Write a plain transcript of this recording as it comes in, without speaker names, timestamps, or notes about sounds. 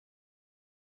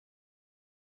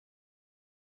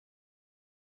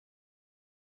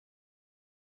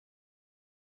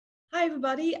Hi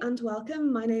everybody and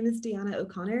welcome. My name is Deanna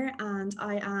O'Connor and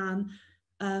I am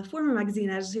a former magazine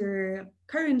editor,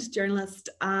 current journalist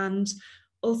and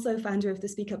also founder of the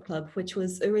Speak Up Club, which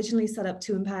was originally set up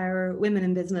to empower women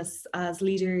in business as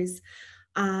leaders.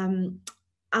 And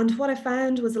what I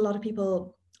found was a lot of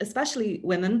people, especially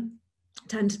women,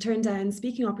 tend to turn down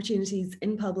speaking opportunities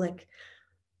in public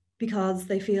because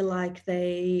they feel like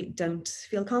they don't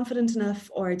feel confident enough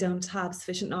or don't have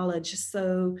sufficient knowledge.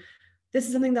 So this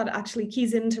is something that actually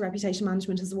keys into reputation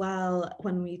management as well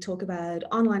when we talk about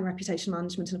online reputation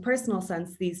management in a personal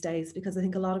sense these days, because I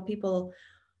think a lot of people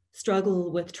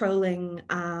struggle with trolling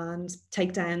and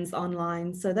takedowns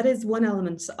online. So that is one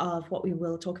element of what we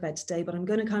will talk about today, but I'm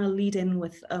going to kind of lead in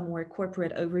with a more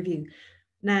corporate overview.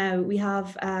 Now we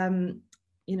have,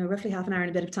 roughly half an hour and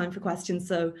a bit of time for questions.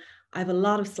 So I have a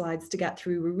lot of slides to get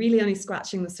through. We're really only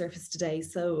scratching the surface today.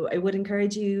 So I would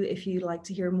encourage you, if you'd like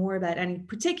to hear more about any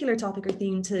particular topic or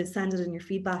theme, to send it in your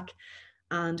feedback.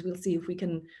 And we'll see if we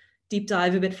can deep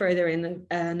dive a bit further in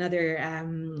another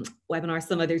webinar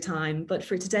some other time. But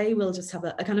for today, we'll just have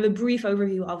a kind of a brief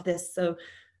overview of this. So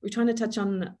we're trying to touch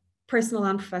on personal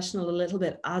and professional a little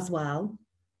bit as well.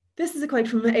 This is a quote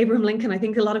from Abraham Lincoln. I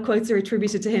think a lot of quotes are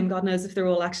attributed to him. God knows if they're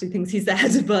all actually things he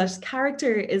said, but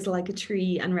character is like a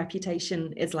tree and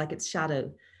reputation is like its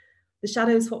shadow. The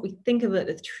shadow is what we think of it,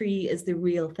 the tree is the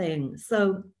real thing.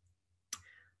 So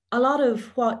a lot of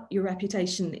what your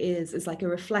reputation is like a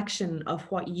reflection of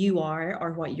what you are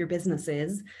or what your business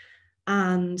is.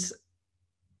 And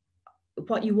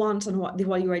what you want and what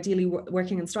you're ideally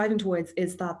working and striving towards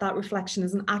is that reflection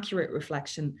is an accurate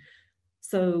reflection,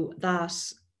 so that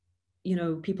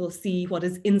people see what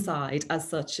is inside as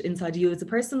such, inside you as a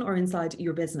person or inside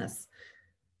your business.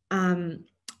 And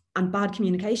bad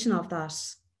communication of that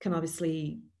can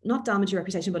obviously not damage your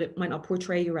reputation, but it might not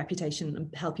portray your reputation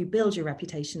and help you build your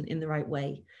reputation in the right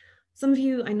way. Some of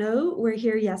you, I know, were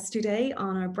here yesterday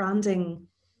on our branding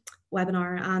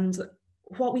webinar, and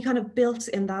what we kind of built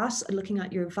in that, looking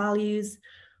at your values,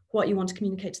 what you want to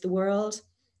communicate to the world,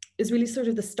 is really sort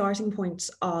of the starting point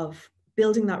of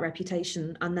building that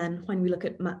reputation. And then when we look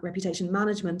at reputation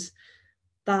management,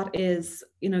 that is,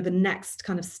 the next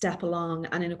kind of step along,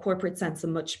 and in a corporate sense, a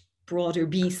much broader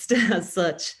beast as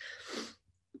such.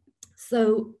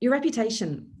 So your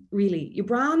reputation, really, your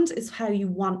brand is how you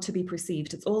want to be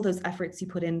perceived. It's all those efforts you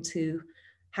put into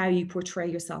how you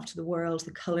portray yourself to the world,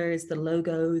 the colors, the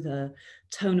logo, the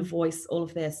tone of voice, all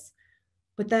of this.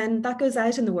 But then that goes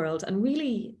out in the world, and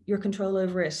really your control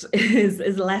over it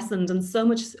is lessened, and so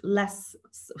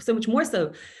much more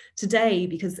so today,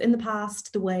 because in the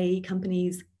past, the way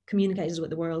companies communicated with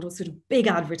the world was sort of big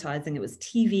advertising. It was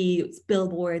TV, it was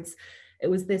billboards, it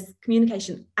was this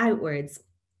communication outwards.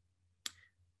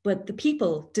 But the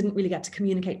people didn't really get to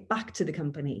communicate back to the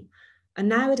company. And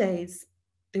nowadays,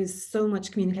 there's so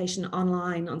much communication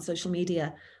online on social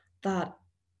media that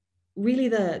really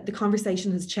the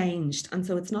conversation has changed. And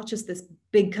so it's not just this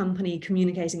big company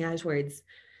communicating outwards.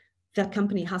 That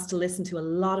company has to listen to a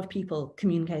lot of people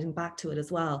communicating back to it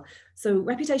as well. So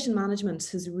reputation management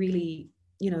has really,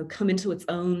 come into its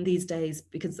own these days,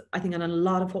 because I think on a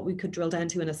lot of what we could drill down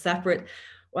to in a separate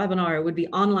webinar would be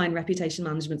online reputation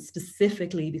management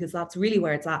specifically, because that's really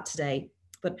where it's at today.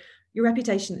 But your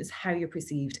reputation is how you're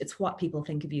perceived. It's what people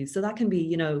think of you. So that can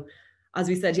be, as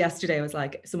we said yesterday, it was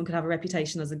like someone could have a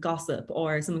reputation as a gossip,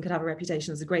 or someone could have a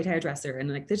reputation as a great hairdresser,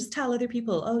 and like they just tell other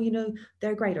people, oh,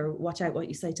 they're great, or watch out what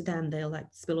you say to them, they'll like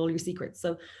spill all your secrets.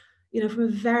 So, from a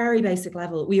very basic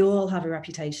level, we all have a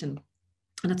reputation,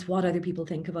 and it's what other people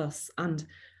think of us. And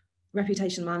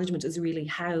reputation management is really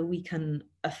how we can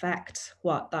affect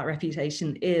what that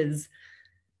reputation is.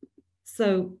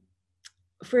 So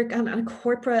for on a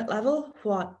corporate level,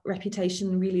 what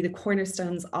reputation, really the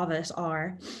cornerstones of it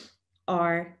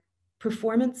are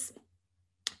performance,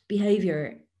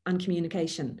 behavior, and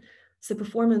communication. So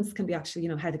performance can be actually,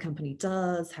 how the company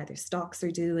does, how their stocks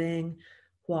are doing,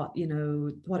 what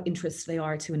interests they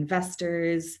are to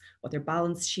investors, what their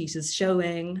balance sheet is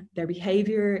showing. Their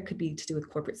behavior could be to do with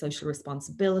corporate social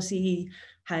responsibility,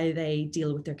 how they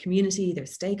deal with their community, their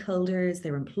stakeholders,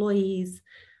 their employees.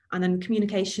 And then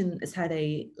communication is how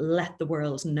they let the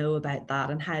world know about that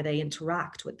and how they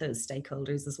interact with those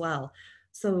stakeholders as well.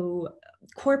 So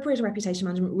corporate reputation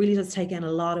management really does take in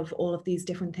a lot of all of these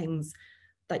different things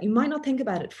that you might not think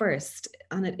about at first.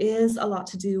 And it is a lot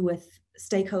to do with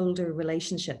stakeholder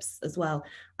relationships as well.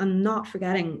 And not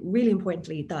forgetting, really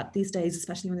importantly, that these days,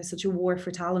 especially when there's such a war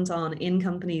for talent on in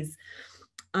companies,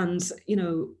 and,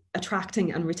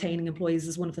 attracting and retaining employees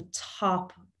is one of the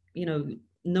top,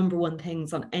 number one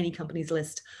things on any company's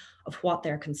list of what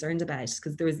they're concerned about,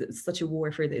 because there is such a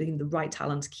war for the right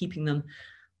talent, keeping them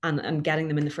and getting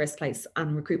them in the first place,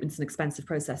 and recruitment's an expensive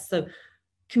process. So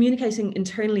communicating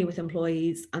internally with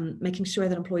employees and making sure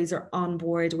that employees are on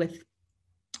board with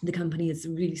the company is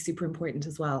really super important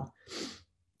as well.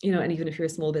 And even if you're a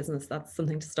small business, that's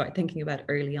something to start thinking about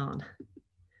early on.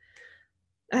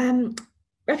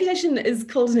 Reputation is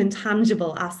called an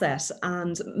intangible asset,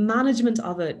 and management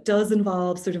of it does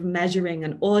involve sort of measuring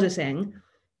and auditing,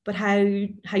 but how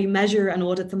you measure and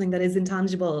audit something that is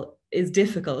intangible is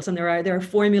difficult, and there are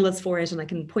formulas for it, and I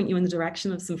can point you in the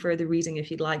direction of some further reading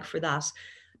if you'd like for that,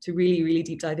 to really, really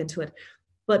deep dive into it.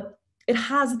 But it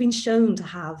has been shown to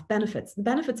have benefits. The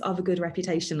benefits of a good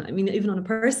reputation, I mean, even on a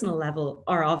personal level,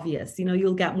 are obvious.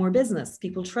 You'll get more business,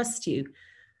 people trust you.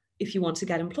 If you want to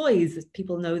get employees,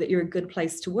 people know that you're a good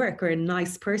place to work or a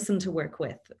nice person to work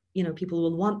with. People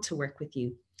will want to work with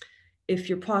you. If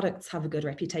your products have a good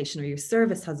reputation or your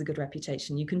service has a good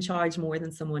reputation, you can charge more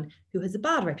than someone who has a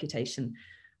bad reputation.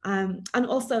 And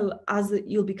also, as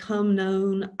you'll become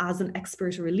known as an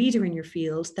expert or a leader in your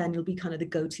field, then you'll be kind of the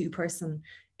go-to person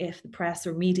if the press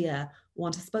or media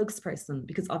want a spokesperson,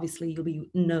 because obviously you'll be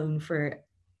known for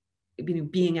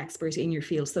being expert in your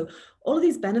field. So all of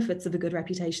these benefits of a good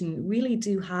reputation really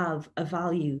do have a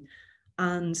value.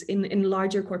 And in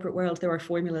larger corporate world, there are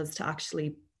formulas to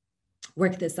actually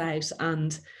work this out,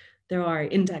 and there are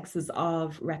indexes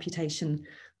of reputation,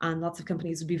 and lots of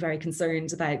companies would be very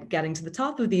concerned about getting to the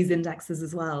top of these indexes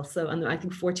as well. So, and I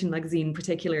think Fortune magazine in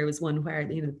particular was one where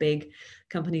the big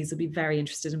companies would be very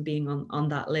interested in being on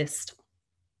that list.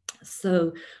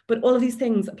 So, but all of these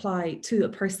things apply to a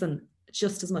person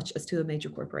just as much as to a major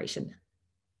corporation.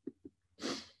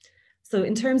 So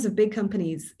in terms of big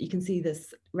companies, you can see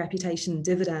this reputation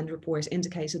dividend report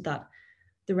indicated that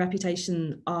the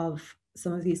reputation of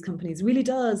some of these companies really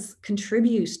does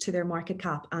contribute to their market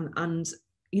cap, and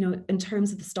in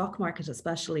terms of the stock market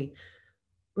especially,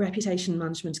 reputation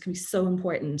management can be so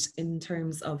important in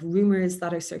terms of rumors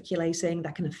that are circulating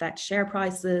that can affect share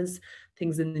prices,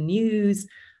 things in the news.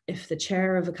 If the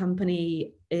chair of a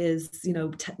company is,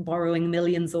 borrowing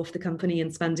millions off the company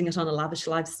and spending it on a lavish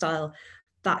lifestyle,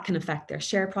 that can affect their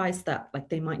share price, that like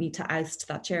they might need to oust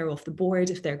that chair off the board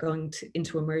if they're going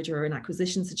into a merger or an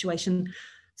acquisition situation.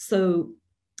 So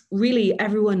really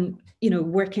everyone,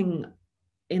 working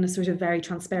in a sort of very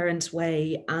transparent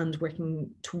way and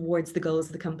working towards the goals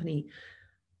of the company,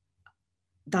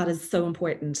 that is so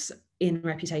important in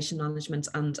reputation management.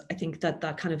 And I think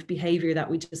that kind of behavior that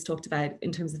we just talked about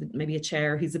in terms of maybe a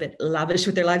chair who's a bit lavish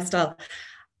with their lifestyle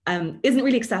isn't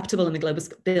really acceptable in the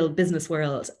global business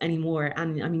world anymore.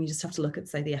 And I mean, you just have to look at,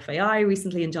 say, the FAI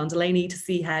recently and John Delaney to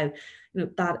see how,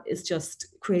 that is just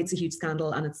creates a huge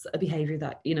scandal, and it's a behavior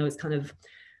that, is kind of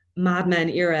Mad Men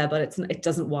era, but it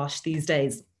doesn't wash these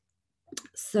days.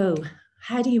 So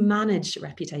how do you manage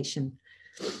reputation?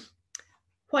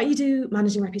 What you do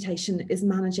managing reputation is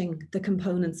managing the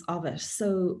components of it.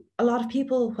 So a lot of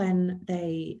people, when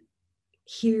they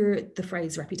hear the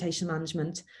phrase reputation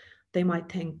management, they might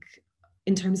think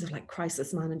in terms of like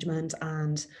crisis management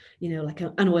and, like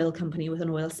an oil company with an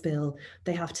oil spill,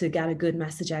 they have to get a good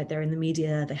message out there in the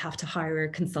media. They have to hire a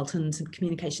consultant and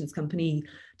communications company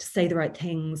to say the right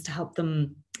things, to help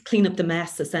them clean up the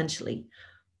mess, essentially.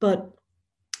 But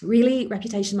really,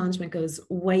 reputation management goes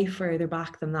way further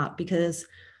back than that, because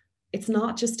it's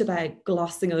not just about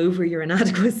glossing over your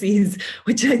inadequacies,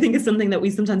 which I think is something that we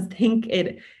sometimes think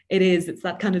it is. It's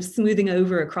that kind of smoothing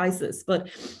over a crisis, but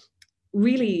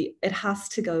really it has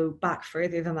to go back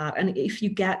further than that. And if you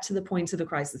get to the point of a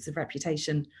crisis of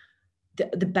reputation,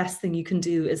 the best thing you can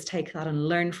do is take that and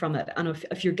learn from it. And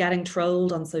if you're getting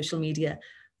trolled on social media,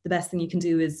 the best thing you can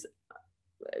do is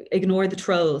ignore the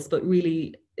trolls, but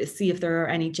really see if there are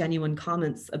any genuine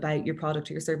comments about your product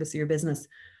or your service or your business,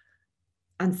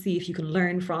 and see if you can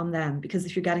learn from them. Because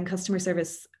if you're getting customer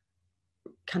service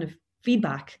kind of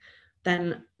feedback,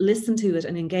 then listen to it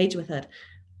and engage with it.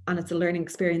 And it's a learning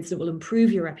experience that will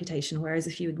improve your reputation. Whereas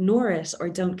if you ignore it or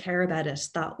don't care about it,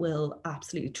 that will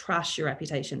absolutely trash your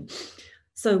reputation.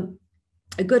 So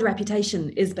a good reputation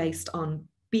is based on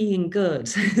being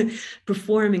good,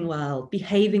 performing well,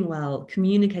 behaving well,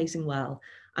 communicating well,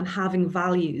 and having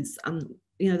values. And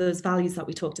those values that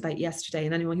we talked about yesterday,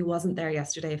 and anyone who wasn't there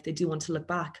yesterday, if they do want to look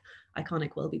back,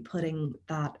 Iconic will be putting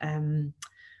that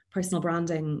personal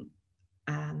branding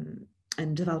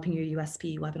and developing your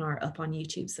USP webinar up on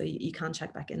YouTube, so you can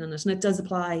check back in on it. And it does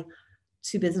apply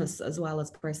to business as well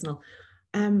as personal.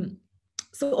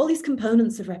 So all these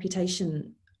components of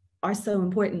reputation are so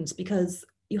important, because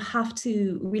you have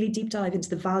to really deep dive into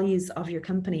the values of your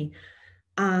company.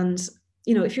 And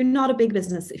if you're not a big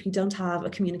business, if you don't have a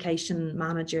communication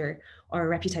manager or a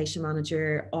reputation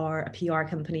manager or a PR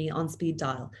company on speed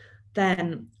dial,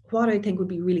 then what I think would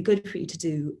be really good for you to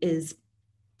do is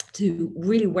to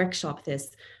really workshop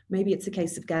this. Maybe it's a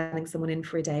case of getting someone in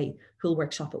for a day who'll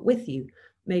workshop it with you.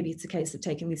 Maybe it's a case of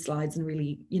taking these slides and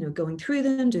really, going through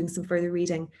them, doing some further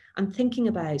reading and thinking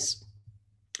about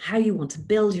how you want to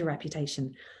build your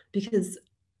reputation, because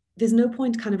there's no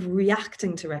point kind of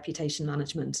reacting to reputation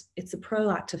management. It's a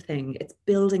proactive thing. It's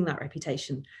building that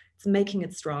reputation. It's making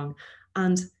it strong.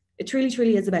 And it truly,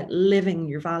 truly is about living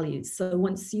your values. So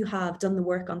once you have done the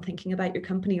work on thinking about your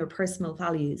company or personal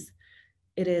values,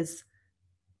 it is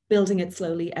building it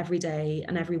slowly every day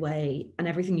and every way, and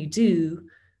everything you do,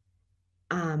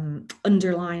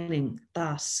 underlining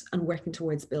that and working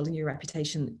towards building your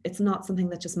reputation. It's not something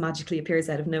that just magically appears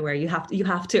out of nowhere. You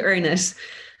have to earn it.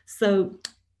 So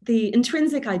the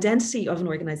intrinsic identity of an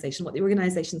organization, what the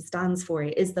organization stands for,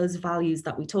 is those values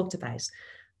that we talked about.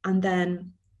 And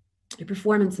then your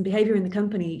performance and behavior in the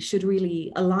company should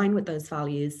really align with those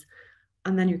values.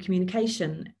 And then your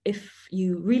communication, if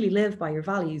you really live by your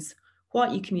values,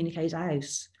 what you communicate out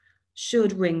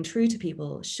should ring true to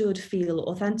people, should feel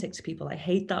authentic to people. I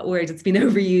hate that word, it's been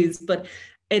overused, but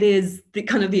it is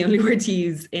kind of the only word to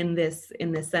use in this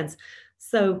sense.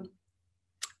 So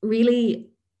really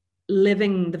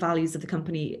living the values of the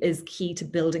company is key to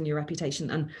building your reputation,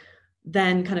 and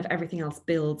then kind of everything else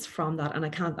builds from that. And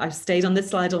I've stayed on this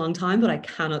slide a long time, but I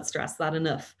cannot stress that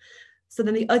enough. So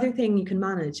then the other thing you can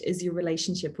manage is your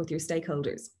relationship with your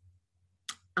stakeholders.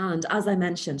 And as I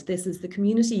mentioned, this is the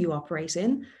community you operate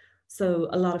in. So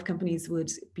a lot of companies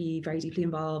would be very deeply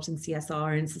involved in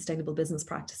CSR and sustainable business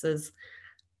practices.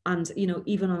 And,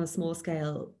 even on a small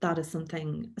scale, that is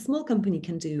something a small company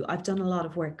can do. I've done a lot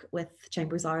of work with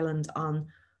Chambers Ireland on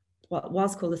what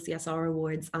was called the CSR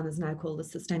Awards and is now called the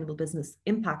Sustainable Business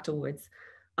Impact Awards.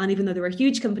 And even though there were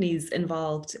huge companies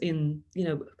involved in,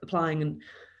 applying and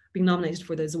being nominated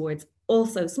for those awards,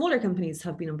 also smaller companies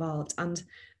have been involved. And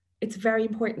it's very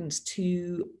important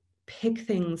to pick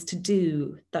things to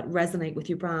do that resonate with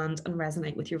your brand and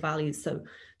resonate with your values. So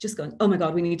just going, oh my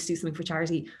God, we need to do something for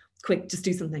charity, quick, just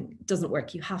do something, doesn't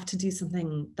work. You have to do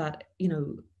something that,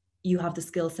 you have the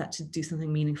skill set to do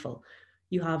something meaningful.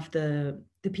 You have the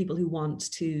people who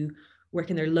want to work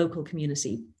in their local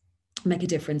community, make a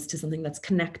difference to something that's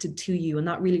connected to you, and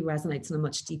that really resonates in a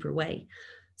much deeper way.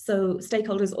 So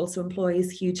stakeholders, also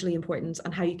employees, hugely important,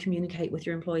 and how you communicate with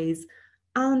your employees.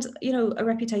 And, a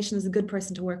reputation as a good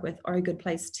person to work with or a good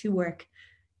place to work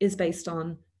is based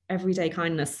on everyday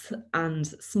kindness and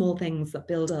small things that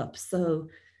build up. So,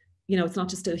 it's not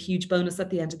just a huge bonus at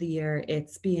the end of the year.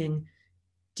 It's being,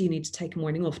 do you need to take a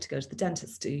morning off to go to the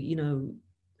dentist? Have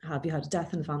you had a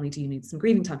death in the family? Do you need some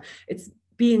grieving time? It's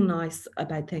being nice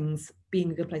about things,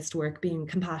 being a good place to work, being a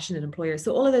compassionate employer.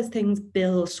 So all of those things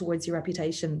build towards your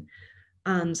reputation.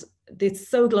 And it's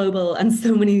so global and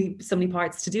so many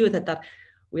parts to do with it that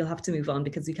we'll have to move on,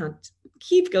 because we can't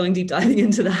keep going deep diving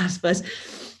into that. But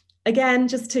again,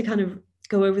 just to kind of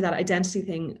go over that identity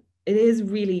thing, it is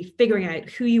really figuring out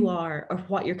who you are or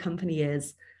what your company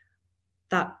is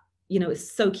that,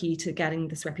 is so key to getting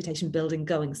this reputation building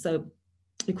going. So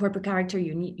your corporate character,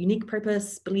 your unique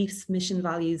purpose, beliefs, mission,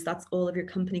 values, that's all of your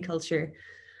company culture.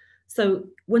 So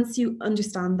once you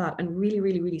understand that, and really,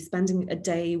 really, really spending a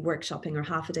day workshopping or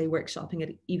half a day workshopping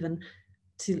it, even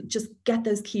to just get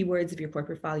those keywords of your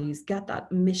corporate values, get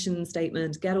that mission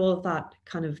statement, get all of that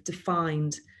kind of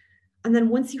defined. And then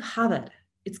once you have it,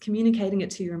 it's communicating it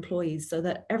to your employees so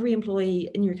that every employee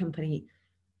in your company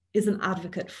is an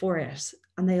advocate for it,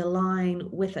 and they align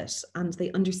with it, and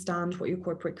they understand what your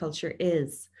corporate culture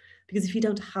is. Because if you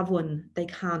don't have one, they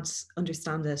can't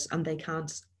understand it, and they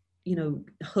can't,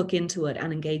 hook into it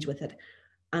and engage with it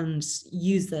and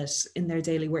use it in their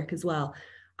daily work as well.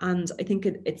 And I think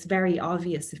it's very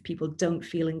obvious if people don't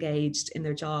feel engaged in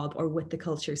their job or with the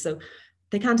culture. So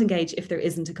they can't engage if there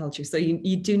isn't a culture. So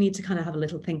you do need to kind of have a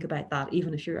little think about that,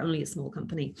 even if you're only a small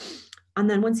company. And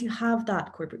then once you have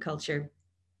that corporate culture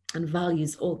and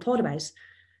values all thought about,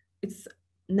 it's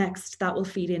next that will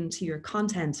feed into your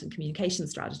content and communication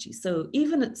strategy. So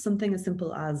even something as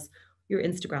simple as your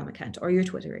Instagram account or your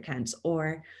Twitter account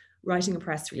or writing a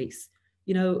press release,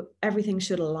 everything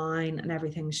should align, and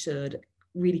everything should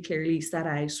really clearly set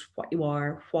out what you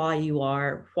are, why you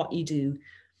are, what you do,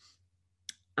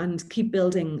 and keep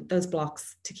building those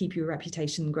blocks to keep your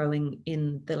reputation growing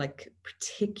in the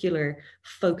particular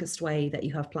focused way that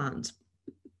you have planned.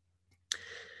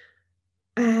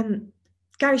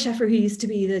 Gary Sheffer, who used to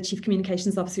be the Chief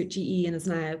Communications Officer at GE and is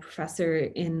now a professor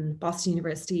in Boston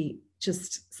University,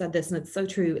 just said this, and it's so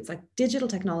true. It's like digital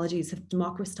technologies have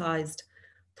democratized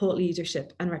thought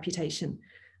leadership and reputation,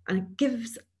 and it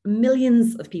gives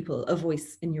millions of people a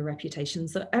voice in your reputation.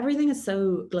 So everything is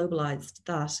so globalized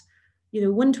that, you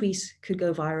know, one tweet could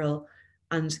go viral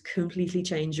and completely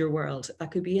change your world.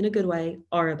 That could be in a good way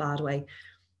or a bad way.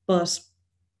 But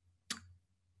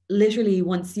literally,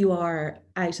 once you are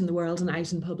out in the world and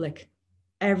out in public,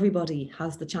 everybody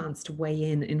has the chance to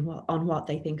weigh in on what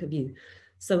they think of you.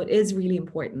 So it is really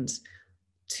important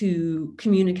to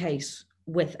communicate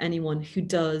with anyone who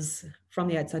does, from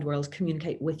the outside world,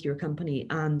 communicate with your company,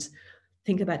 and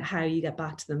think about how you get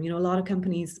back to them. You know, a lot of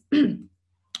companies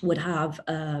would have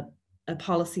a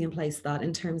policy in place that,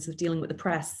 in terms of dealing with the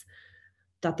press,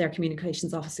 that their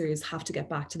communications officers have to get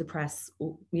back to the press,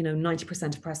 you know,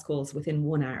 90% of press calls within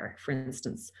 1 hour, for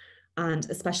instance. And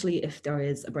especially if there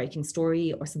is a breaking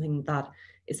story or something that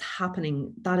is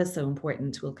happening, that is so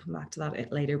important. We'll come back to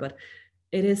that later, but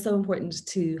it is so important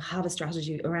to have a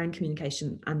strategy around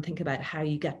communication and think about how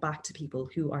you get back to people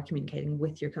who are communicating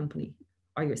with your company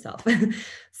or yourself.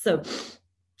 So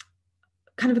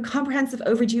kind of a comprehensive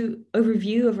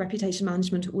overview of reputation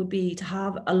management would be to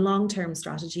have a long-term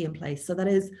strategy in place. So that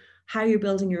is how you're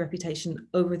building your reputation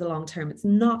over the long term. It's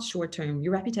not short term.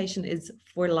 Your reputation is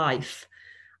for life.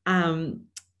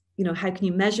 You know, how can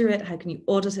you measure it? How can you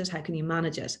audit it? How can you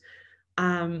manage it?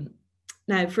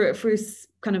 Now, for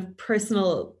kind of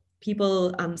personal people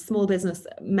and small business,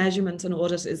 measurement and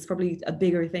audit is probably a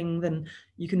bigger thing than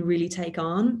you can really take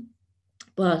on.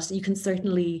 But you can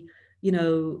certainly, you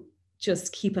know,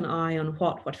 just keep an eye on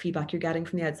what feedback you're getting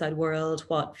from the outside world,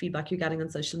 what feedback you're getting on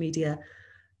social media,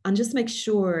 and just make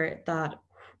sure that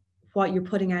what you're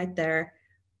putting out there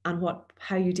and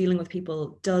how you're dealing with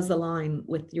people does align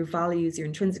with your values, your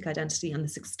intrinsic identity, and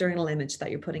this external image that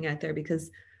you're putting out there.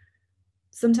 Because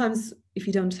sometimes if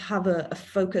you don't have a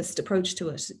focused approach to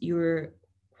it, you're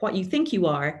what you think you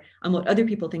are and what other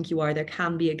people think you are, there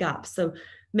can be a gap. So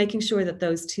making sure that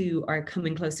those two are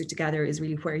coming closer together is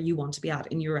really where you want to be at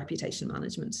in your reputation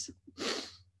management.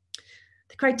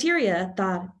 The criteria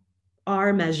that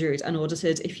are measured and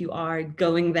audited, if you are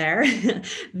going there,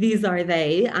 these are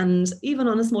they. And even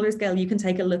on a smaller scale, you can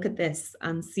take a look at this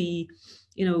and see,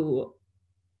 you know,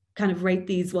 kind of rate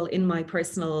these. Well, in my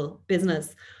personal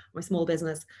business, my small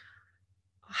business,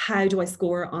 how do I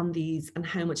score on these and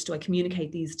how much do I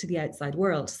communicate these to the outside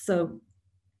world? So,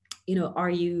 you know, are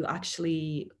you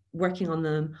actually working on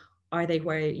them? Are they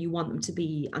where you want them to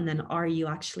be? And then are you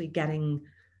actually getting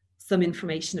some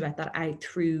information about that out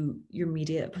through your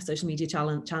social media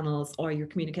channels, or your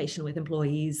communication with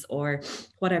employees, or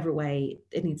whatever way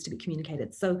it needs to be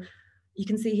communicated? So you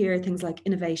can see here things like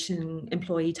innovation,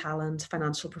 employee talent,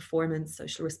 financial performance,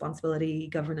 social responsibility,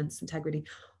 governance, integrity.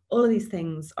 All of these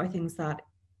things are things that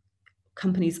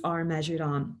companies are measured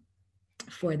on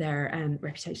for their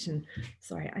reputation.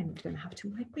 Sorry, I'm going to have to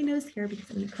wipe my nose here because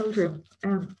I'm in a cold room.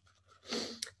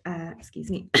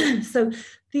 Excuse me. So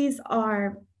these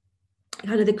are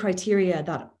kind of the criteria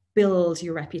that build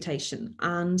your reputation,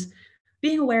 and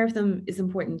being aware of them is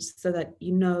important so that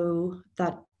you know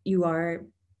that you are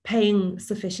paying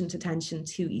sufficient attention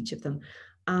to each of them.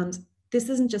 And this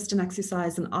isn't just an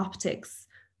exercise in optics.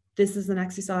 This is an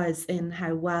exercise in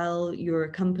how well your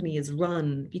company is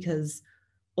run, because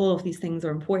all of these things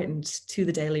are important to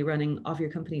the daily running of your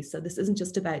company. So this isn't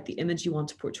just about the image you want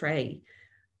to portray.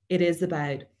 It is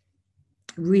about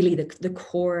really the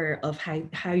core of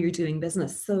how you're doing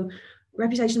business. So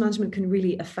reputation management can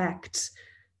really affect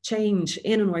change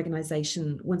in an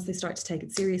organization once they start to take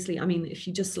it seriously. I mean, if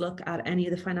you just look at any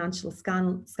of the financial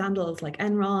scandals like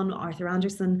Enron, Arthur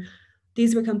Andersen,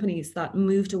 these were companies that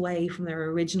moved away from their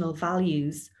original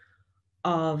values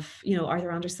of, you know,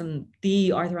 Arthur Andersen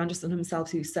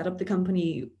himself, who set up the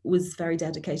company, was very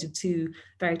dedicated to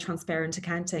very transparent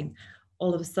accounting.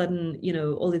 All of a sudden, you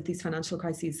know, all of these financial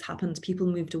crises happened. People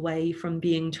moved away from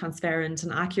being transparent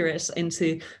and accurate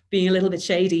into being a little bit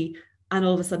shady. And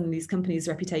all of a sudden, these companies'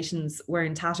 reputations were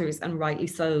in tatters, and rightly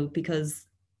so, because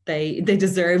they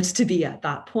deserved to be at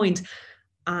that point.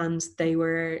 And they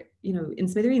were, you know, in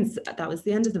smithereens. That was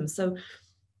the end of them. So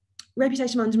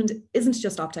reputation management isn't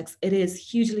just optics. It is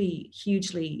hugely,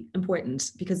 hugely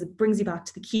important, because it brings you back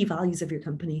to the key values of your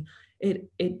company. It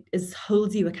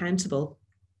holds you accountable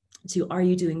to, are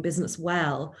you doing business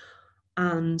well?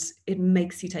 And it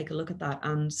makes you take a look at that.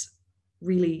 And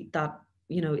really, that,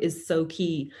 you know, is so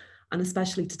key. And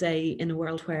especially today, in a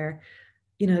world where,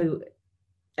 you know,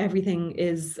 everything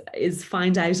is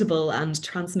find outable and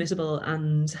transmittable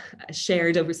and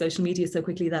shared over social media so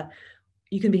quickly that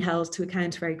you can be held to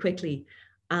account very quickly,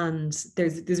 and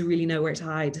there's really nowhere to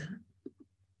hide.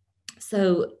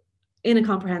 So in a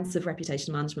comprehensive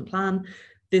reputation management plan,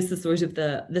 this is sort of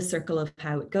the circle of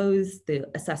how it goes: the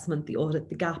assessment, the audit,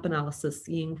 the gap analysis,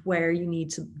 seeing where you need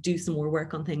to do some more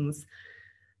work on things.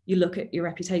 You look at your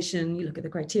reputation, you look at the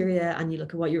criteria, and you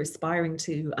look at what you're aspiring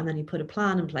to, and then you put a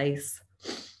plan in place.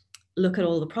 Look at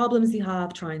all the problems you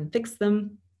have, try and fix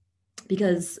them.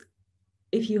 Because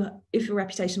if your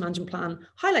reputation management plan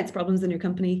highlights problems in your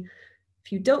company,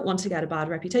 if you don't want to get a bad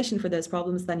reputation for those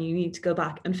problems, then you need to go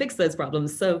back and fix those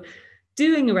problems. So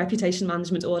doing a reputation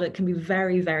management audit can be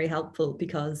very, very helpful,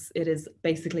 because it is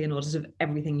basically an audit of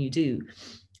everything you do,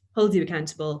 holds you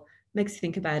accountable, makes you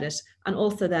think about it. And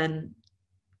also then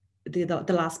the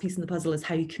last piece in the puzzle is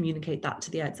how you communicate that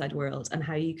to the outside world, and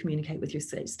how you communicate with your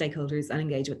stakeholders and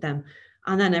engage with them.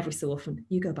 And then every so often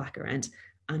you go back around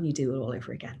and you do it all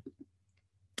over again.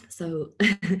 So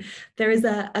there is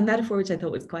a metaphor which I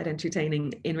thought was quite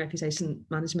entertaining in reputation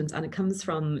management, and it comes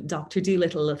from Dr.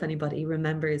 Dolittle, if anybody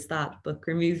remembers that book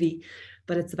or movie.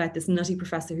 But it's about this nutty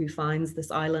professor who finds this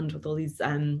island with all these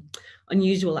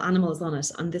unusual animals on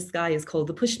it. And this guy is called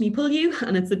the Push Me Pull You,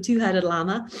 and it's a two-headed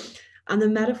llama. And the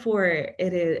metaphor it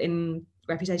is in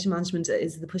reputation management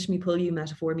is the push me pull you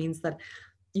metaphor. Means that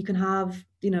you can have,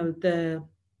 the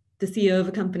CEO of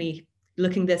a company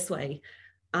looking this way,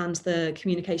 and the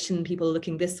communication people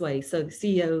looking this way. So the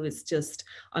CEO is just,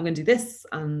 I'm going to do this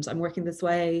and I'm working this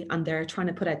way. And they're trying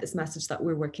to put out this message that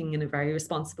we're working in a very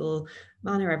responsible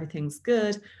manner, everything's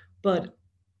good, but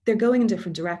they're going in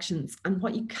different directions. And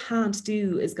what you can't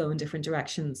do is go in different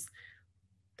directions.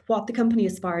 What the company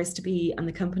aspires to be, and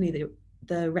the company,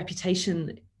 the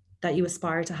reputation that you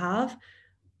aspire to have,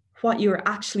 what you're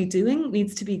actually doing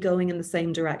needs to be going in the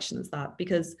same direction as that.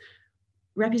 Because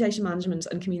reputation management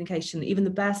and communication, even the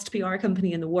best PR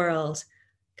company in the world,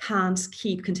 can't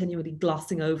keep continually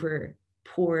glossing over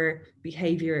poor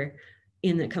behavior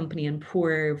in a company and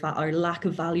poor or lack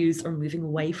of values, or moving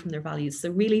away from their values. So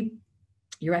really,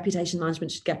 your reputation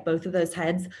management should get both of those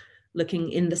heads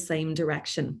looking in the same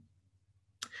direction.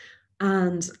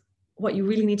 And what you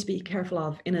really need to be careful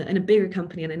of in a bigger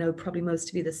company, and I know probably most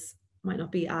of you this might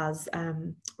not be as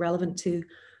relevant to,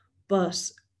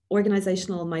 but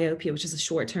organizational myopia, which is a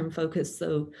short-term focus.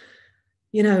 So,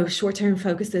 short-term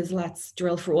focus is let's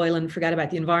drill for oil and forget about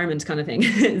the environment kind of thing,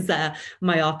 is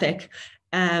myopic.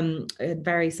 A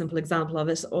very simple example of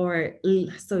it. Or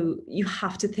so you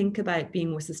have to think about being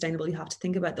more sustainable. You have to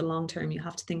think about the long term. You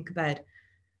have to think about,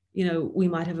 we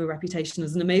might have a reputation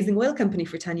as an amazing oil company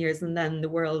for 10 years, and then the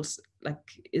world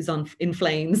is in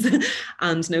flames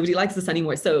and nobody likes us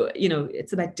anymore. So,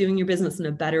 it's about doing your business in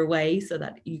a better way so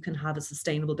that you can have a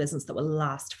sustainable business that will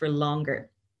last for longer.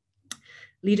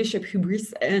 Leadership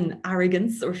hubris and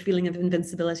arrogance, or feeling of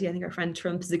invincibility. I think our friend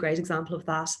Trump is a great example of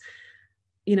that.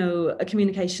 A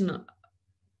communication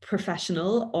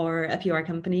professional or a PR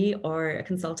company or a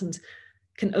consultant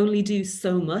can only do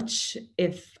so much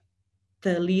if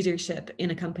the leadership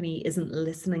in a company isn't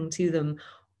listening to them.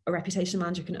 A reputation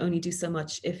manager can only do so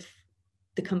much if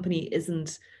the company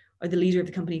isn't, or the leader of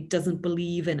the company doesn't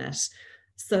believe in it.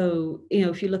 So,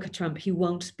 if you look at Trump, he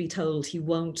won't be told, he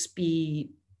won't be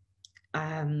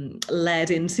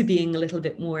led into being a little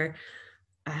bit more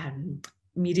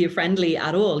media friendly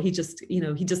at all. He just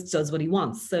does what he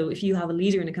wants. So if you have a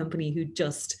leader in a company who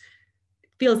just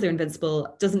feels they're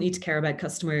invincible, doesn't need to care about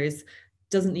customers,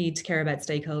 doesn't need to care about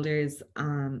stakeholders,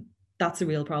 that's a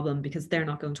real problem, because they're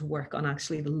not going to work on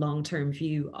actually the long-term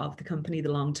view of the company,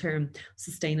 the long-term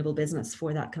sustainable business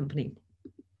for that company.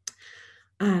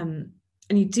 And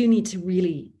you do need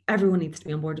to everyone needs to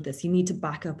be on board with this. You need to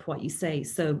back up what you say.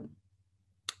 So,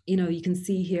 you can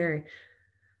see here,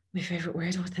 my favorite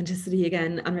word, authenticity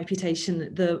again, and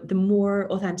reputation. The more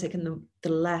authentic and the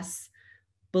less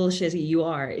bullshitty you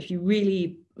are, if you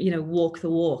really, walk the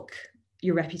walk,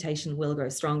 your reputation will grow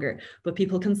stronger. But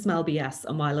people can smell BS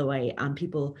a mile away,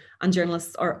 and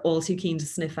journalists are all too keen to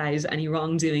sniff out any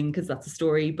wrongdoing, because that's a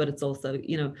story, but it's also,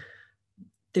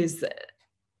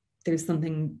 there's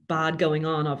something bad going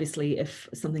on, obviously, if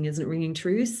something isn't ringing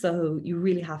true. So you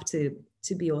really have to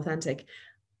be authentic,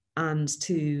 and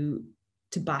to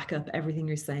back up everything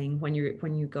you're saying when you're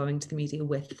going to the media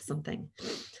with something.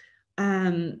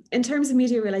 In terms of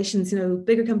media relations,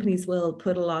 bigger companies will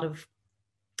put a lot of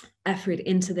effort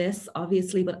into this,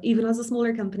 obviously, but even as a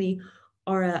smaller company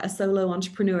or a solo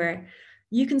entrepreneur,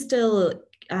 you can still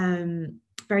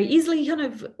very easily kind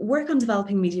of work on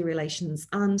developing media relations.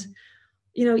 And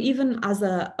even as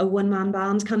a one-man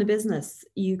band kind of business,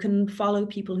 you can follow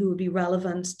people who would be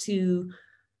relevant to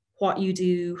what you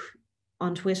do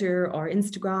on Twitter or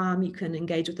Instagram. You can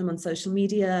engage with them on social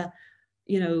media.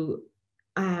 You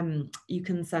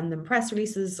can send them press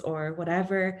releases or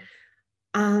whatever.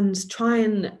 and try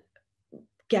and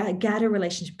get a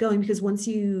relationship going, because once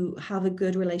you have a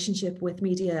good relationship with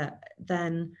media,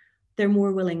 then they're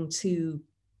more willing to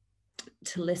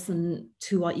listen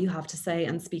to what you have to say.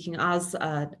 And speaking as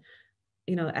a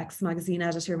ex-magazine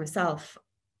editor myself,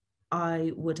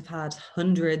 I would have had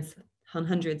hundreds and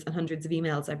hundreds and hundreds of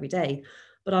emails every day.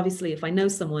 But obviously, if I know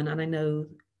someone and I know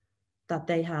that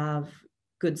they have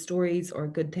good stories or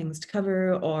good things to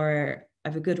cover, or I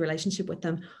have a good relationship with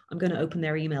them, I'm going to open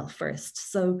their email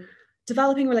first. So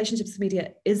developing relationships with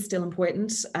media is still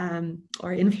important,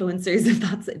 or influencers,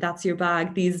 if that's your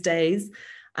bag these days.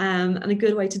 And a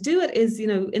good way to do it is,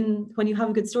 when you have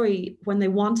a good story, when they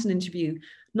want an interview,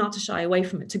 not to shy away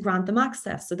from it, to grant them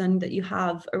access, so then that you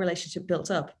have a relationship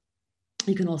built up.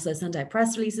 You can also send out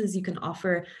press releases, you can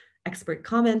offer expert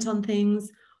comment on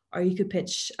things, or you could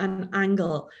pitch an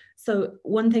angle. So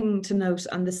one thing to note,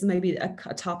 and this is maybe a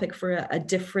topic for a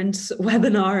different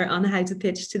webinar on how to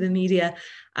pitch to the media,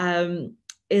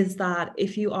 is that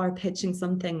if you are pitching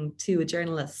something to a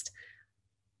journalist,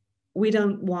 we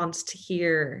don't want to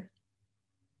hear,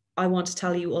 I want to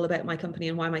tell you all about my company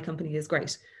and why my company is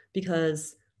great,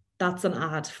 because that's an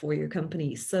ad for your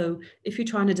company. So if you're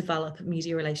trying to develop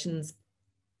media relations,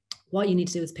 what you need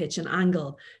to do is pitch an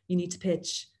angle. You need to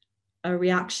pitch a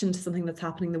reaction to something that's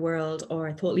happening in the world,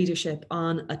 or thought leadership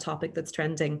on a topic that's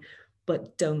trending,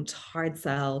 but don't hard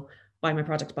sell, buy my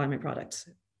product, buy my product.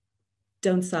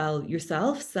 Don't sell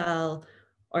yourself, sell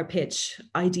or pitch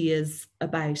ideas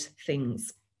about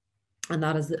things. And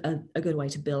that is a good way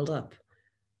to build up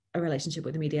a relationship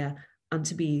with the media, and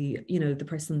to be, the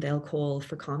person they'll call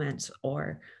for comment,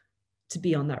 or to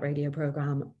be on that radio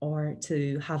program, or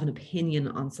to have an opinion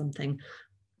on something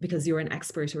because you're an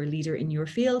expert or a leader in your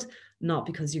field, not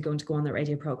because you're going to go on that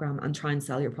radio program and try and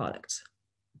sell your product.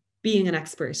 Being an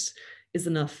expert is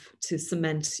enough to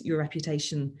cement your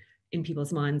reputation in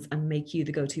people's minds and make you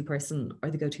the go-to person,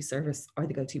 or the go-to service, or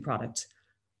the go-to product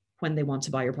when they want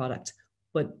to buy your product.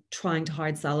 But trying to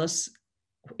hard sell it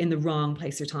in the wrong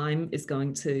place or time is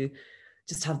going to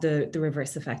just have the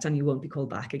reverse effect, and you won't be called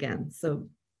back again. So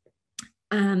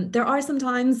there are some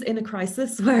times in a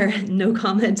crisis where no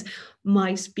comment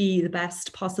might be the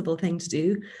best possible thing to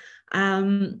do.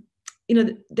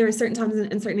 There are certain times,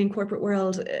 and certainly in corporate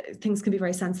world, things can be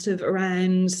very sensitive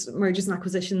around mergers and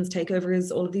acquisitions,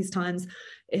 takeovers, all of these times.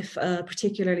 If a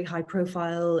particularly high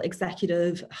profile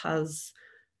executive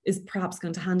is perhaps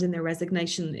going to hand in their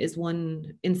resignation, is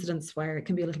one incidence where it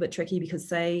can be a little bit tricky, because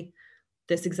say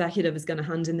this executive is going to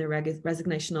hand in their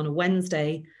resignation on a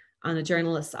Wednesday, and a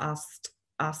journalist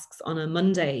asks on a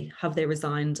Monday, have they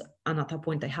resigned? And at that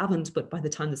point they haven't, but by the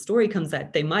time the story comes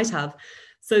out, they might have.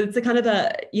 So it's a kind of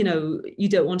you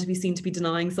don't want to be seen to be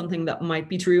denying something that might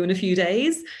be true in a few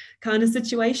days kind of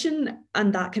situation.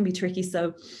 And that can be tricky.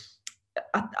 So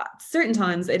at certain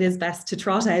times it is best to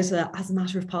trot out as a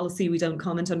matter of policy, we don't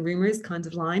comment on rumors kind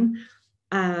of line.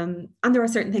 And there are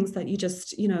certain things that you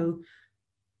just,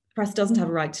 press doesn't have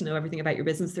a right to know everything about your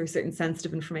business. There is certain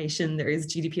sensitive information. There is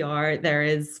GDPR. There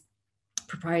is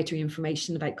proprietary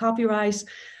information about copyright,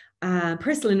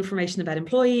 personal information about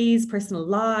employees, personal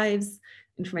lives,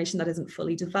 information that isn't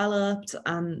fully developed,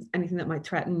 anything that might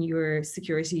threaten your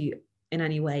security in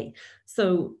any way.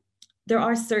 So there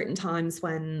are certain times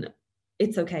when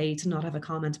it's okay to not have a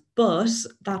comment. But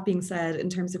that being said, in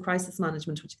terms of crisis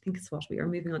management, which I think is what we are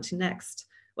moving on to next,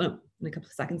 well, in a couple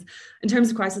of seconds, in terms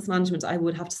of crisis management, I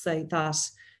would have to say that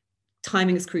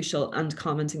timing is crucial and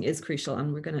commenting is crucial.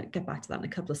 And we're going to get back to that in a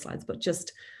couple of slides, but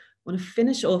just want to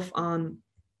finish off on,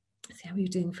 see how we're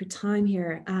doing for time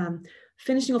here.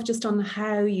 Finishing off just on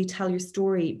how you tell your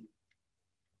story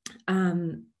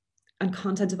and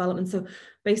content development. So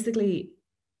basically,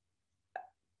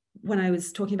 when I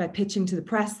was talking about pitching to the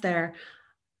press there,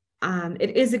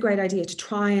 it is a great idea to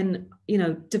try and,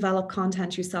 develop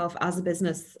content yourself as a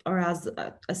business or as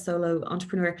a solo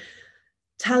entrepreneur.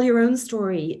 Tell your own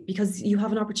story, because you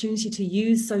have an opportunity to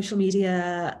use social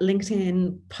media,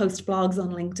 LinkedIn, post blogs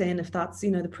on LinkedIn, if that's,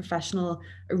 the professional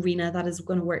arena that is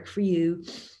going to work for you.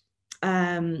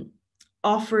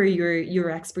 Offer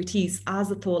your expertise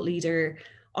as a thought leader,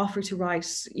 offer to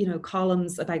write,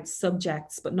 columns about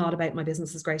subjects, but not about my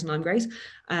business is great and I'm great.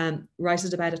 Write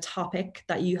it about a topic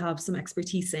that you have some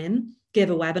expertise in. Give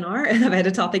a webinar about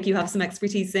a topic you have some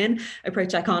expertise in. Approach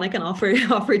Iconic and offer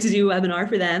to do a webinar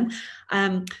for them.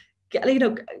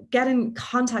 Get in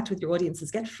contact with your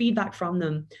audiences, get feedback from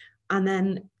them, and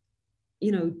then,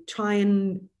 try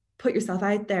and put yourself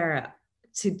out there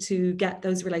to get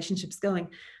those relationships going.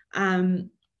 One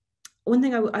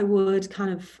thing I would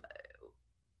kind of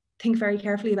think very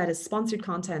carefully about is sponsored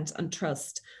content and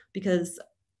trust, because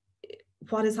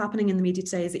what is happening in the media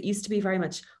today is it used to be very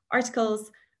much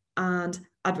articles and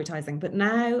advertising, but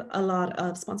now a lot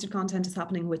of sponsored content is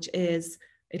happening, which is,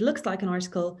 it looks like an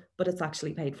article, but it's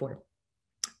actually paid for.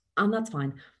 And that's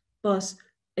fine. But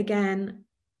again,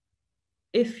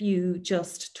 if you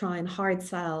just try and hard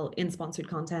sell in sponsored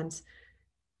content,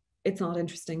 it's not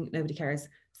interesting, nobody cares.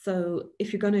 So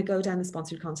if you're going to go down the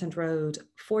sponsored content road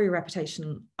for your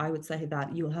reputation, I would say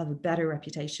that you will have a better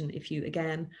reputation if you,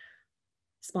 again,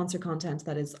 sponsor content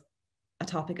that is a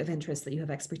topic of interest that you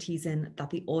have expertise in, that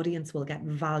the audience will get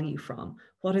value from.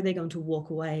 What are they going to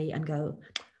walk away and go,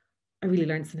 I really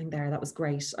learned something there, that was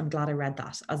great, I'm glad I read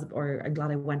that, or I'm glad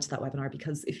I went to that webinar.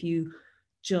 Because if you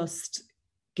just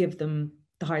give them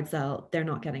the hard sell, they're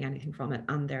not getting anything from it,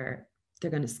 and they're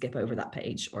going to skip over that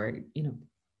page, or, you know.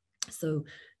 So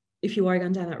if you are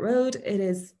going down that road, it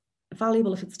is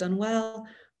valuable if it's done well,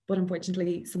 but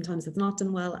unfortunately sometimes it's not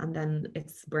done well, and then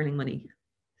it's burning money.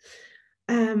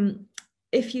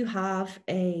 If you have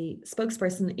a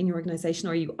spokesperson in your organization,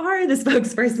 or you are the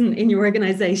spokesperson in your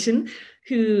organization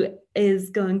who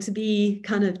is going to be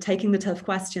kind of taking the tough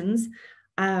questions,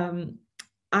 and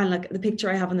like the picture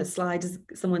I have on this slide is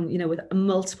someone, you know, with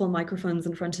multiple microphones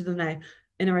in front of them now.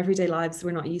 In our everyday lives,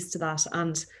 we're not used to that.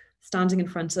 And standing in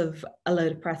front of a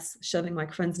load of press, shoving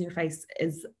microphones in your face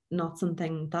is not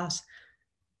something that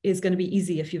is going to be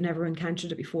easy if you've never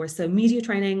encountered it before. So media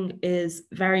training is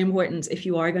very important if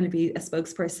you are going to be a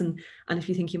spokesperson, and if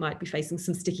you think you might be facing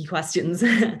some sticky questions.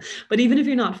 But even if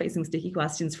you're not facing sticky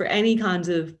questions, for any kind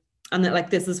of, and that,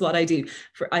 like, this is what I do,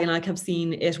 I like have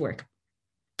seen it work.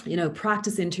 You know,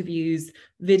 practice interviews,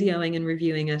 videoing and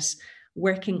reviewing it,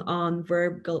 working on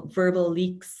verbal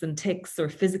leaks and tics, or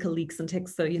physical leaks and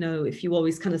tics. So, you know, if you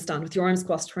always kind of stand with your arms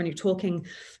crossed when you're talking,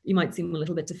 you might seem a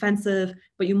little bit defensive,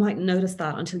 but you might notice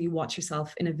that until you watch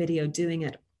yourself in a video doing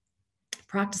it.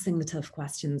 Practicing the tough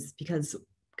questions, because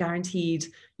guaranteed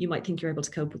you might think you're able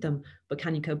to cope with them, but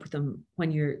can you cope with them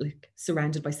when you're like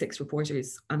surrounded by 6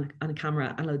 reporters and a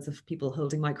camera and loads of people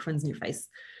holding microphones in your face?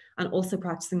 And also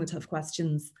practicing the tough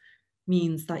questions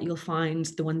means that you'll find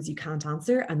the ones you can't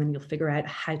answer, and then you'll figure out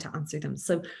how to answer them.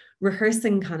 So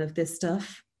rehearsing kind of this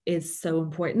stuff is so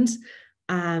important.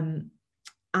 And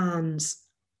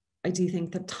I do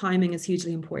think that timing is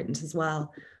hugely important as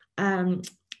well.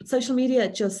 Social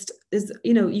media just is,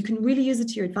 you know, you can really use it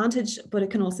to your advantage, but it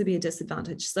can also be a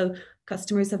disadvantage. So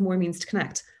customers have more means to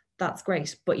connect. That's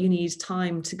great, but you need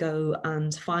time to go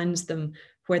and find them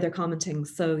where they're commenting.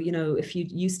 So, you know, if you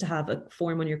used to have a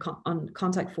form on your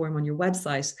contact form on your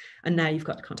website, and now you've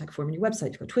got a contact form on your website,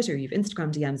 you've got Twitter, you've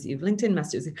Instagram DMs, you've LinkedIn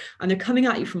messages, and they're coming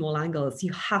at you from all angles.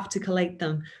 You have to collate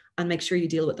them and make sure you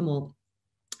deal with them all.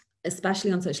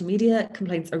 Especially on social media,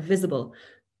 complaints are visible.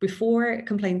 Before,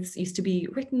 complaints used to be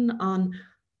written on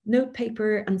note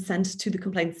paper and sent to the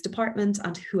complaints department,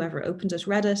 and whoever opened it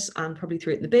read it and probably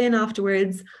threw it in the bin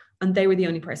afterwards, and they were the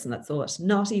only person that saw it.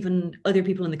 Not even other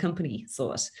people in the company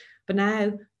saw it. But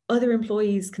now other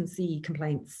employees can see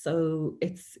complaints. So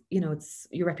it's, you know, it's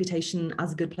your reputation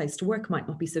as a good place to work might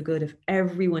not be so good if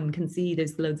everyone can see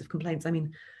there's loads of complaints. I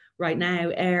mean, right now,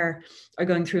 Air are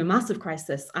going through a massive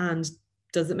crisis, and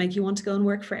does it make you want to go and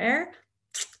work for Air?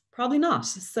 Probably not.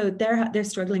 So they're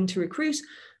struggling to recruit,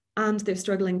 and they're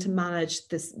struggling to manage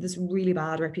this really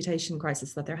bad reputation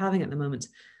crisis that they're having at the moment.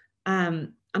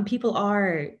 And people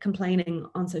are complaining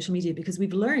on social media because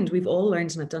we've all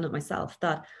learned, and I've done it myself,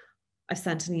 that I've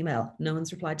sent an email, no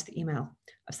one's replied to the email.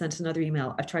 I've sent another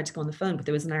email, I've tried to go on the phone, but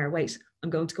there was an hour wait. I'm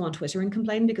going to go on Twitter and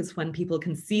complain, because when people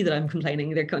can see that I'm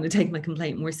complaining, they're going to take my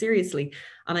complaint more seriously.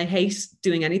 And I hate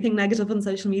doing anything negative on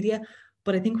social media,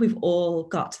 but I think we've all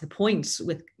got to the point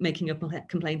with making a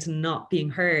complaint and not being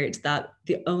heard that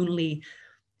the only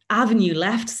avenue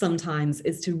left sometimes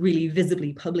is to really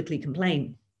visibly, publicly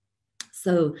complain.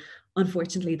 So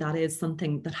unfortunately, that is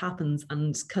something that happens,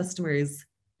 and customers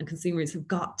and consumers have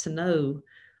got to know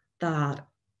that,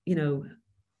 you know,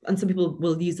 and some people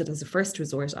will use it as a first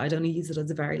resort. I'd only use it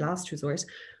as a very last resort.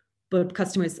 But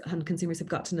customers and consumers have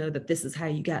got to know that this is how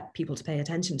you get people to pay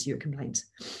attention to your complaint.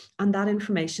 And that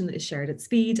information is shared at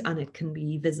speed, and it can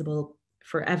be visible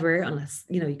forever, unless,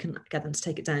 you know, you can get them to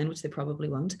take it down, which they probably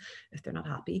won't if they're not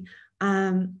happy.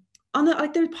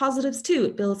 Like, there are positives too.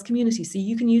 It builds community. So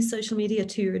you can use social media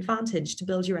to your advantage to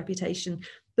build your reputation.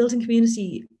 Building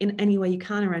community in any way you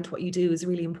can around what you do is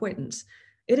really important.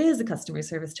 It is a customer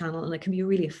service channel, and it can be a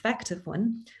really effective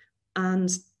one. And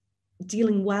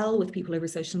dealing well with people over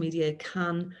social media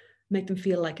can make them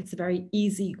feel like it's a very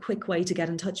easy, quick way to get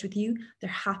in touch with you. They're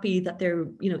happy that they're,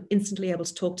 you know, instantly able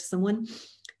to talk to someone.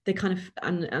 They kind of,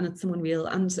 and it's someone real.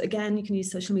 And again, you can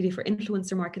use social media for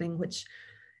influencer marketing, which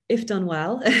if done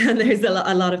well, and there's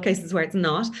a lot of cases where it's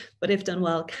not, but if done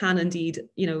well, can indeed,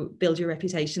 build your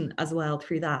reputation as well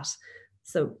through that.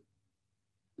 So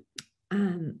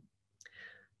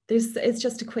it's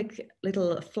just a quick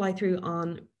little fly through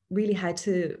on really how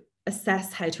to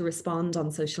assess how to respond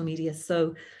on social media.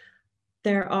 So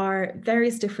there are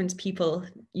various different people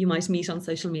you might meet on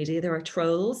social media. There are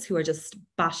trolls who are just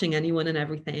bashing anyone and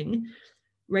everything.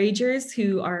 Ragers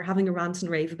who are having a rant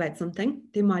and rave about something.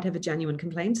 They might have a genuine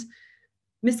complaint.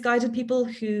 Misguided people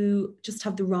who just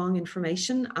have the wrong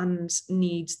information and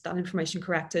need that information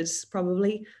corrected,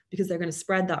 probably because they're going to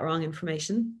spread that wrong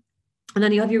information. And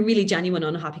then you have your really genuine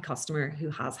unhappy customer who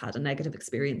has had a negative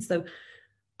experience. So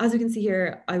as you can see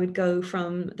here, I would go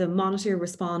from the monitor,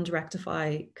 respond,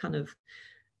 rectify kind of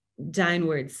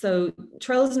downwards. So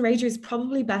trolls and ragers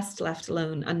probably best left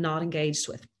alone and not engaged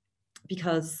with,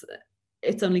 because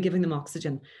it's only giving them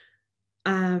oxygen.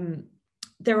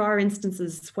 There are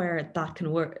instances where that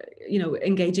can work,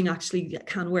 engaging actually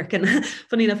can work. And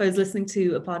funny enough, I was listening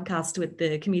to a podcast with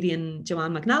the comedian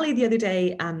Joanne McNally the other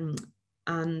day, and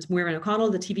Muireann O'Connell,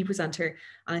 the TV presenter.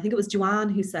 And I think it was Joanne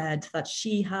who said that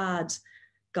she had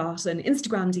got an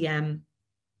Instagram DM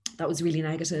that was really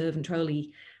negative and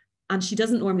trolly, and she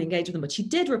doesn't normally engage with them, but she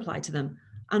did reply to them.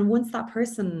 And once that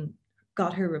person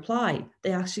got her reply,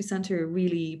 they actually sent her a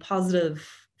really positive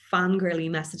fangirly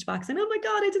message back saying, oh my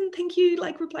God, I didn't think you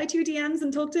reply to your DMs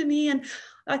and talk to me, and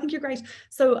I think you're great.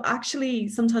 So actually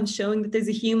sometimes showing that there's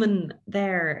a human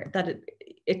there, that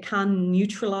it can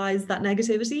neutralize that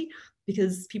negativity,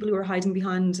 because people who are hiding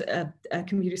behind a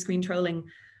computer screen trolling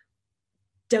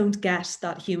don't get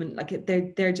that human,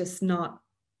 they're just not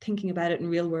thinking about it in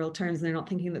real world terms, and they're not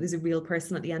thinking that there's a real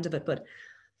person at the end of it. But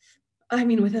I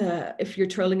mean, if you're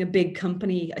trolling a big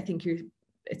company, I think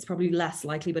it's probably less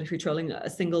likely, but if you're trolling a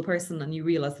single person and you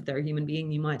realize that they're a human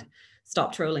being, you might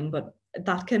stop trolling. But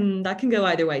that can go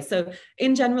either way. So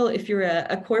in general, if you're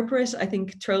a corporate, I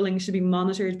think trolling should be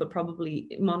monitored, but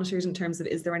probably monitored in terms of,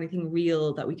 is there anything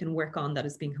real that we can work on that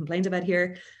is being complained about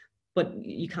here? But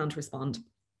you can't respond.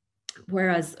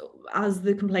 Whereas as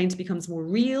the complaint becomes more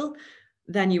real,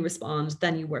 then you respond,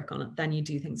 then you work on it, then you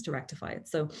do things to rectify it.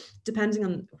 So depending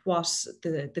on what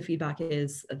the feedback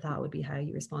is, that would be how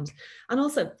you respond. And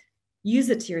also use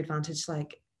it to your advantage.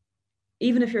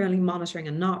 Even if you're only monitoring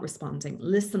and not responding,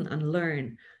 listen and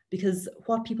learn, because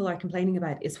what people are complaining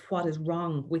about is what is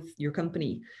wrong with your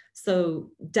company.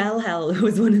 So Dell Hell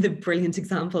was one of the brilliant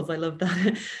examples. I love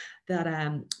that.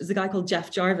 There's a guy called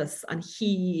Jeff Jarvis, and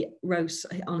he wrote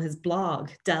on his blog,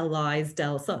 Dell lies,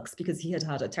 Dell sucks, because he had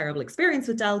had a terrible experience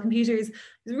with Dell computers. He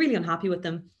was really unhappy with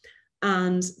them.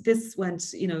 And this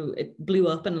went, it blew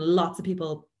up, and lots of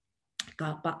people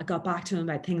got back to him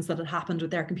about things that had happened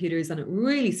with their computers, and it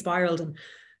really spiraled and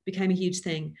became a huge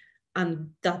thing. And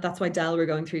that's why Dell were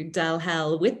going through Dell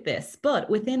hell with this. But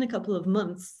within a couple of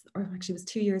months, or actually it was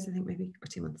 2 years, I think, maybe, or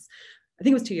 2 months, I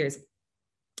think it was 2 years,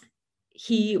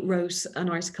 he wrote an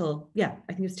article, I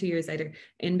think it was 2 years later,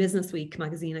 in Business Week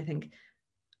magazine, I think.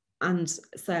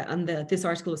 This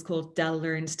article was called Dell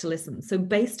Learned to Listen. So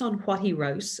based on what he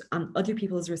wrote and other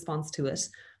people's response to it,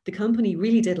 the company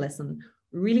really did listen,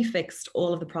 really fixed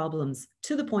all of the problems,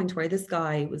 to the point where this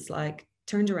guy was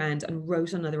turned around and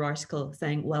wrote another article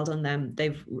saying, well done them,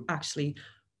 they've actually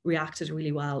reacted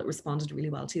really well, responded really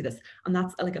well to this. And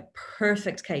that's a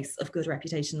perfect case of good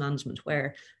reputation management,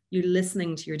 where you're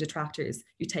listening to your detractors,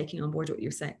 you're taking on board what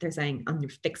they're saying, and you're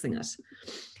fixing it.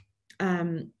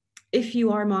 If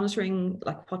you are monitoring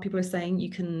what people are saying, you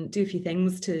can do a few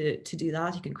things to do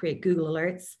that. You can create Google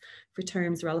alerts for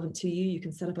terms relevant to you. You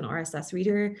can set up an RSS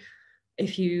reader.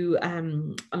 If you,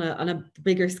 on a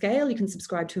bigger scale, you can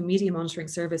subscribe to a media monitoring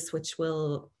service, which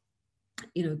will,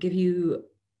 give you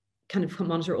kind of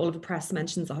monitor all of the press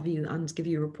mentions of you and give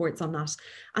you reports on that.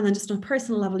 And then just on a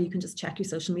personal level, you can just check your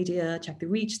social media, check the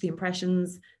reach, the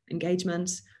impressions,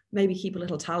 engagement, maybe keep a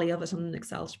little tally of it on an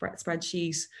Excel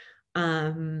spreadsheet,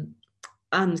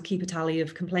 and keep a tally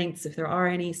of complaints if there are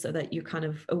any, so that you're kind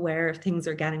of aware if things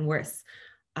are getting worse,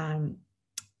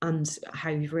 and how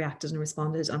you've reacted and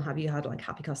responded, and have you had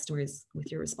happy customers with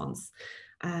your response.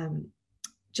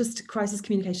 Just crisis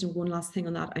communication, one last thing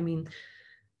on that. I mean,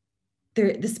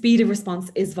 the speed of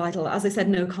response is vital. As I said,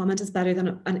 no comment is better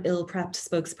than an ill-prepped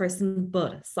spokesperson,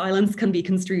 but silence can be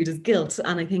construed as guilt.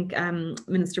 And I think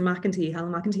Minister Helen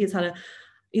McEntee has had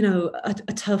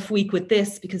a tough week with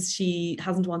this, because she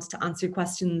hasn't wanted to answer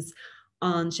questions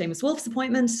on Seamus Wolf's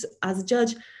appointment as a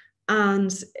judge,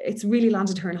 and it's really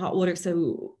landed her in hot water.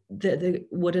 So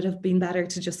would it have been better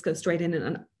to just go straight in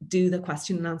and do the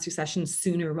question and answer session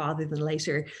sooner rather than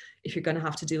later, if you're going to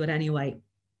have to do it anyway?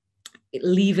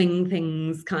 leaving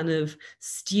things kind of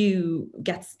stew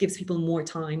gives people more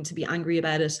time to be angry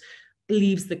about it,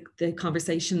 leaves the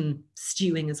conversation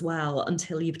stewing as well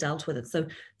until you've dealt with it. So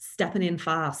stepping in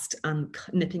fast and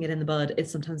nipping it in the bud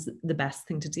is sometimes the best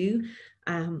thing to do.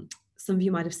 Some of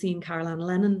you might have seen Caroline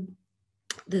Lennon,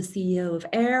 the CEO of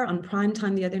Air, on prime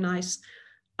time the other night.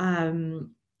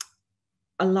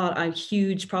 A lot of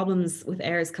huge problems with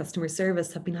Air's customer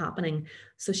service have been happening.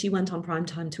 So she went on prime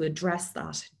time to address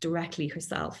that directly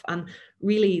herself. And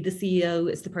really, the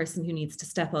CEO is the person who needs to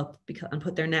step up and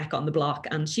put their neck on the block.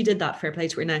 And she did that, fair play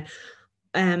to her. Now,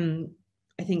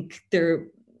 I think they're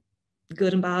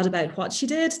good and bad about what she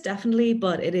did, definitely,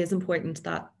 but it is important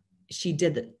that she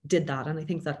did that. And I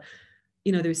think that,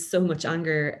 you know, there's so much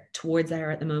anger towards Air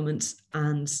at the moment.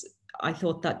 And I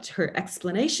thought that her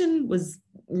explanation was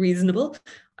reasonable.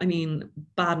 I mean,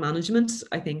 bad management,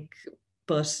 I think,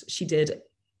 but she did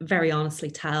very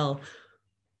honestly tell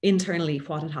internally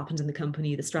what had happened in the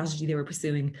company, the strategy they were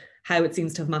pursuing, how it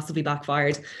seems to have massively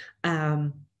backfired.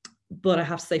 But I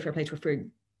have to say, fair play to her for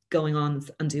going on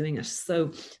and doing it.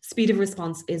 So speed of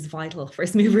response is vital.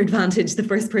 First mover advantage. The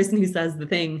first person who says the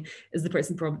thing is the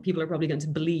person people are probably going to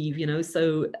believe, you know.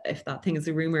 So if that thing is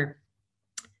a rumor,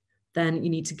 then you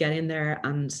need to get in there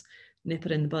and nip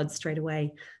it in the bud straight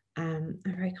away. I'm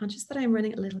very conscious that I'm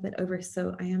running a little bit over,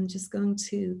 so I am just going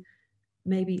to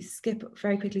maybe skip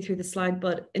very quickly through the slide.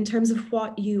 But in terms of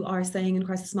what you are saying in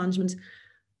crisis management,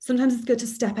 sometimes it's good to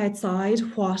step outside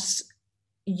what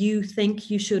you think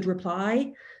you should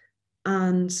reply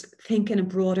and think in a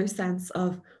broader sense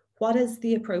of what is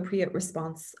the appropriate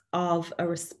response of a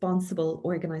responsible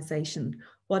organization?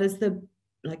 What is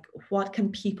what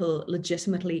can people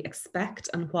legitimately expect,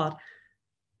 and what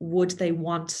would they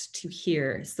want to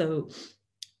hear? So,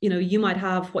 you know, you might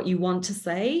have what you want to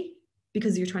say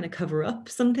because you're trying to cover up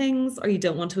some things or you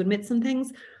don't want to admit some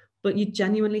things, but you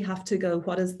genuinely have to go,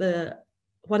 what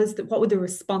would the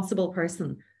responsible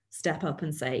person step up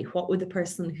and say? What would the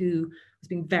person who was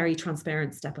being very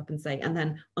transparent step up and say? And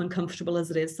then, uncomfortable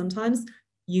as it is sometimes,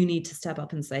 you need to step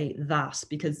up and say that,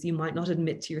 because you might not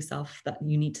admit to yourself that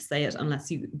you need to say it unless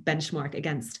you benchmark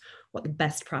against what the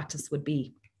best practice would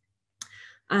be.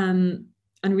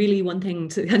 And really, one thing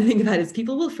to kind of think about is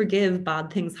people will forgive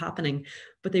bad things happening,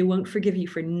 but they won't forgive you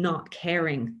for not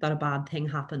caring that a bad thing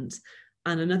happened.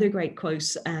 And another great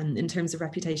quote in terms of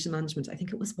reputation management, I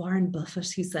think it was Warren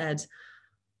Buffett who said,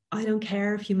 "I don't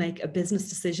care if you make a business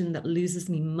decision that loses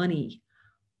me money.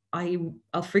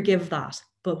 I'll forgive that.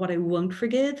 But what I won't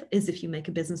forgive is if you make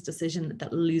a business decision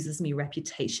that loses me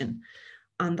reputation."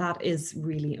 And that is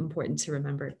really important to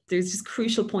remember. There's just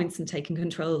crucial points in taking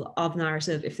control of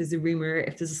narrative. If there's a rumor,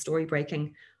 if there's a story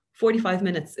breaking, 45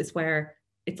 minutes is where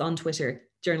it's on Twitter.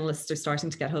 Journalists are starting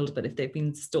to get hold of it if they've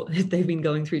been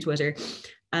going through Twitter.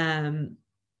 Then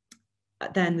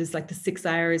there's like the 6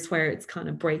 hours where it's kind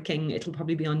of breaking. It'll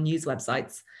probably be on news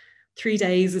websites. 3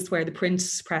 days is where the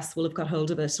print press will have got hold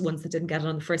of it. Once they didn't get it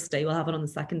on the first day, we'll have it on the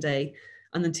second day.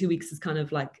 And then 2 weeks is kind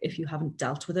of like, if you haven't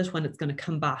dealt with it, when it's going to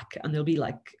come back, and there'll be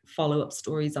like follow-up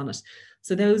stories on it.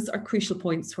 So those are crucial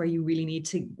points where you really need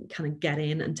to kind of get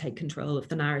in and take control of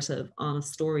the narrative on a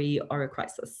story or a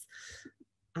crisis.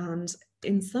 And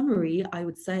in summary, I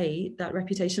would say that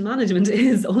reputation management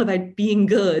is all about being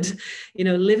good, you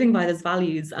know, living by those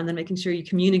values and then making sure you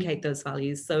communicate those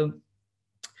values. So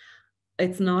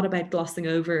it's not about glossing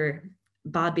over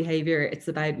bad behavior. It's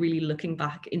about really looking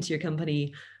back into your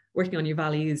company, working on your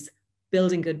values,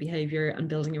 building good behavior and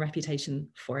building a reputation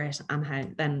for it,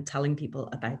 and then telling people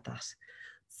about that.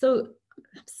 So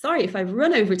sorry if I've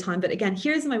run over time, but again,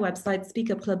 here's my website,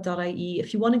 speakupclub.ie.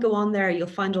 If you want to go on there, you'll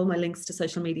find all my links to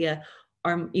social media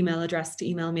or email address to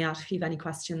email me at if you have any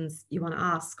questions you want to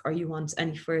ask, or you want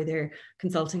any further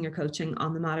consulting or coaching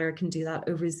on the matter. I can do that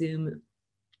over Zoom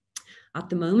at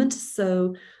the moment.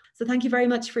 So thank you very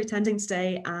much for attending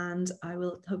today, and I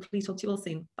will hopefully talk to you all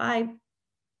soon. Bye.